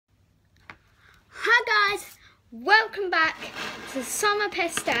guys, welcome back to Summer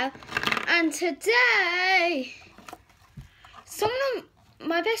Pastel, and today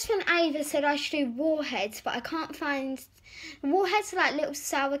my best friend Ava said I should do Warheads, but I can't find. Warheads are like little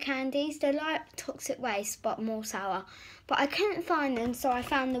sour candies. They're like toxic waste but more sour, but I couldn't find them, so I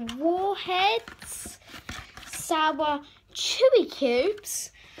found the Warheads sour chewy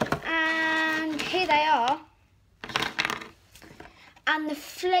cubes, and here they are. And the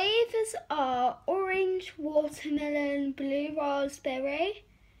flavours are orange, watermelon, blue raspberry.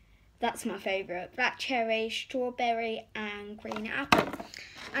 That's my favourite. Black cherry, strawberry and green apple.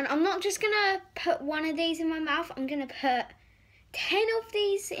 And I'm not just going to put one of these in my mouth. I'm going to put 10 of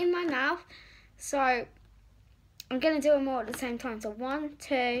these in my mouth. So I'm going to do them all at the same time. So 1,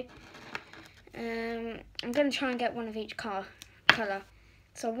 2. I'm going to try and get one of each colour.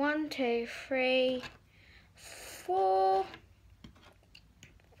 So 1, 2, 3, 4.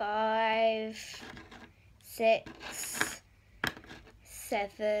 5, 6,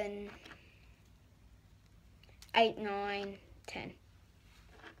 7, 8, 9, 10.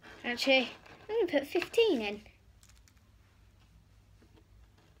 Actually, I'm going to put 15 in.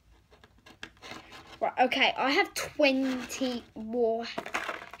 Right, okay, I have 20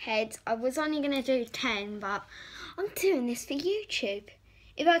 Warheads. I was only going to do 10, but I'm doing this for YouTube.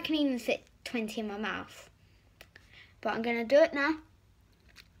 If I can even fit 20 in my mouth. But I'm going to do it now.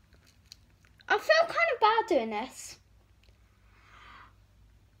 I feel kind of bad doing this.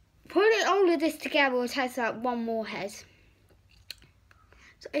 Putting all of this together will taste like one Warhead.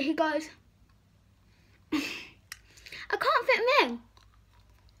 So here goes. I can't fit them in.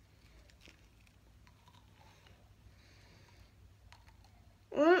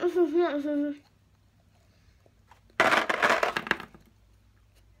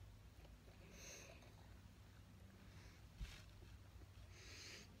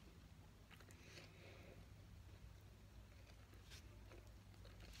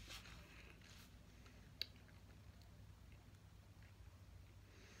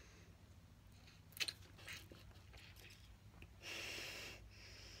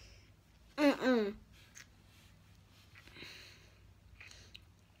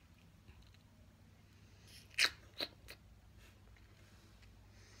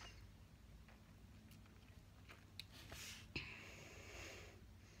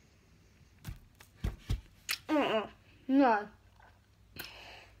 No.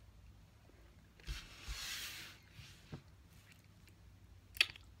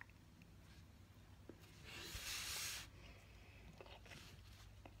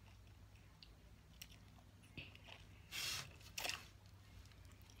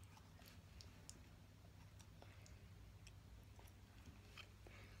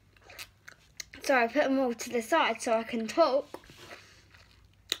 So I put them all to the side so I can talk.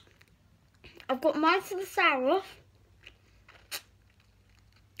 I've got most of the sour.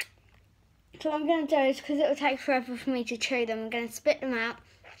 So what I'm going to do is, because it will take forever for me to chew them, I'm going to spit them out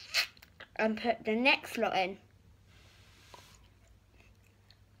and put the next lot in.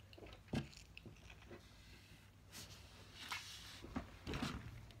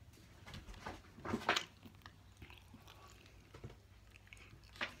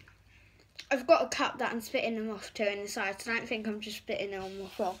 I've got a cup that I'm spitting them off to in the side, so I don't think I'm just spitting them on the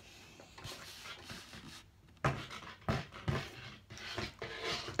floor.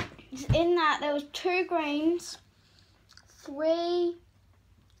 In that there was 2 greens, 3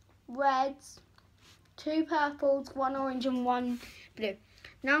 reds, 2 purples, 1 orange and 1 blue.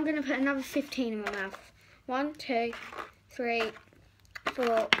 Now I'm going to put another 15 in my mouth. 1, 2, 3,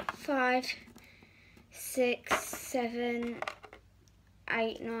 4, 5, 6, 7,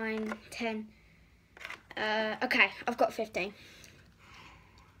 8, 9, 10. Okay, I've got 15.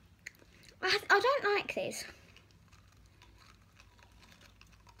 I don't like these.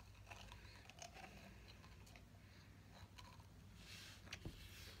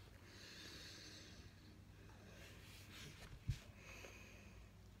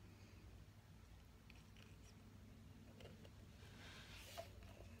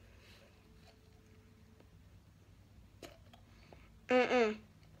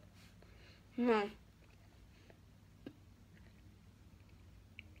 No.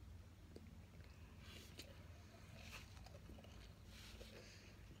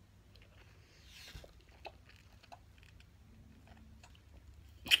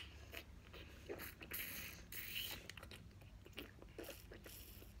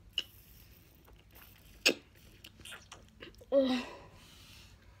 Oh.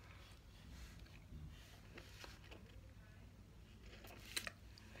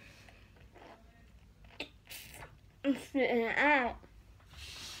 I'm spitting it out.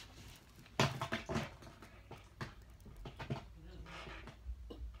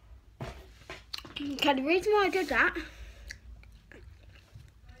 Okay, the reason why I did that,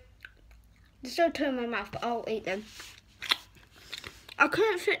 they're still two in my mouth, but I'll eat them. I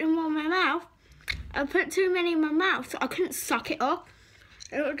couldn't fit them all in my mouth. I put too many in my mouth, so I couldn't suck it up.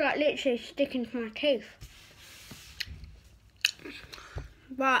 It was like literally sticking to my teeth.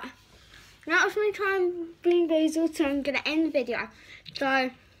 But that was me trying Bean Basil, so I'm going to end the video. So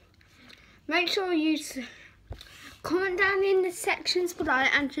make sure you comment down in the sections below,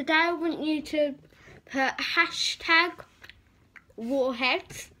 and today I want you to put hashtag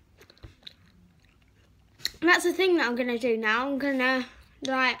Warheads. And that's the thing that I'm going to do now. I'm going to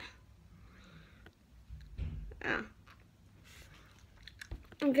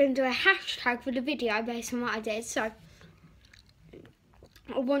I'm going to do a hashtag for the video based on what I did. So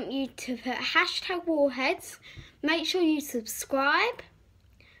I want you to put hashtag Warheads. Make sure you subscribe,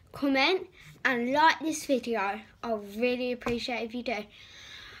 comment and like this video. I'll really appreciate it if you do.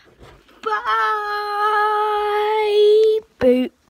 Bye!